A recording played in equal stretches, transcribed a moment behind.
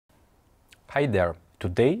Hi there!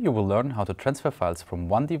 Today you will learn how to transfer files from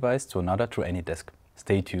one device to another through AnyDesk.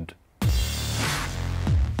 Stay tuned!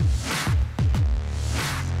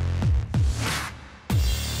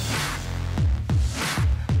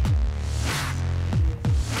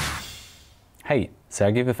 Hey,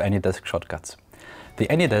 Sergey with AnyDesk Shortcuts. The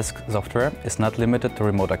AnyDesk software is not limited to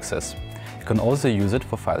remote access. You can also use it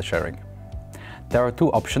for file sharing. There are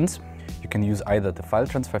two options. You can use either the file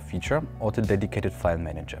transfer feature or the dedicated file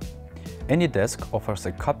manager. AnyDesk offers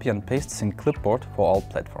a copy and paste sync clipboard for all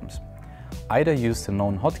platforms. Either use the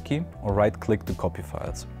known hotkey or right-click to copy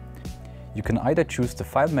files. You can either choose the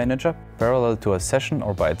file manager parallel to a session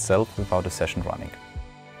or by itself without a session running.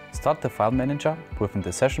 Start the file manager within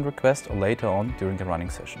the session request or later on during the running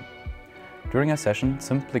session. During a session,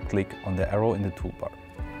 simply click on the arrow in the toolbar.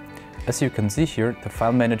 As you can see here, the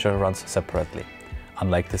file manager runs separately.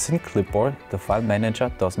 Unlike the sync clipboard, the file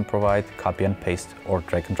manager doesn't provide copy and paste or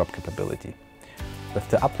drag and drop capability. With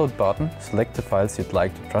the upload button, select the files you'd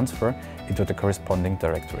like to transfer into the corresponding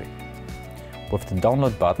directory. With the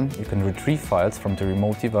download button, you can retrieve files from the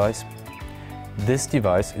remote device. This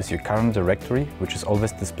device is your current directory, which is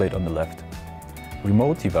always displayed on the left.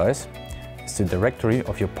 Remote device is the directory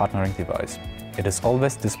of your partnering device. It is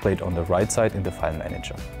always displayed on the right side in the file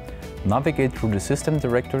manager. Navigate through the system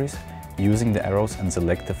directories using the arrows and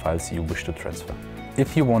select the files you wish to transfer.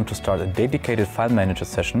 If you want to start a dedicated file manager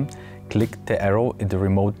session, click the arrow in the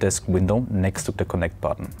remote desk window next to the connect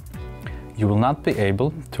button. You will not be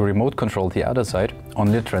able to remote control the other side,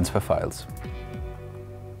 only transfer files.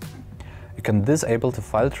 You can disable the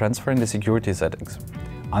file transfer in the security settings.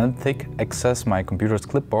 Untick Access my computer's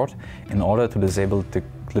clipboard in order to disable the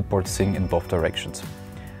clipboard sync in both directions.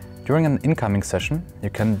 During an incoming session,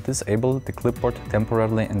 you can disable the clipboard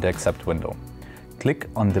temporarily in the Accept window. Click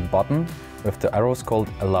on the button with the arrows called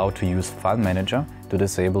Allow to use File Manager to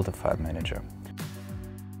disable the File Manager.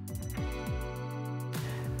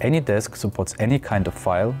 AnyDesk supports any kind of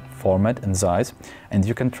file, format and size, and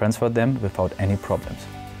you can transfer them without any problems.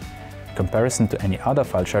 In comparison to any other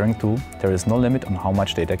file sharing tool, there is no limit on how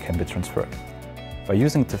much data can be transferred. By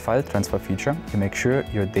using the file transfer feature, you make sure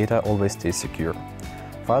your data always stays secure.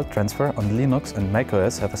 File transfer on Linux and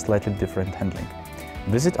macOS have a slightly different handling.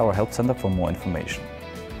 Visit our help center for more information.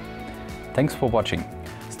 Thanks for watching.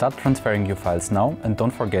 Start transferring your files now and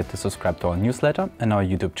don't forget to subscribe to our newsletter and our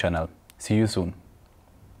YouTube channel. See you soon.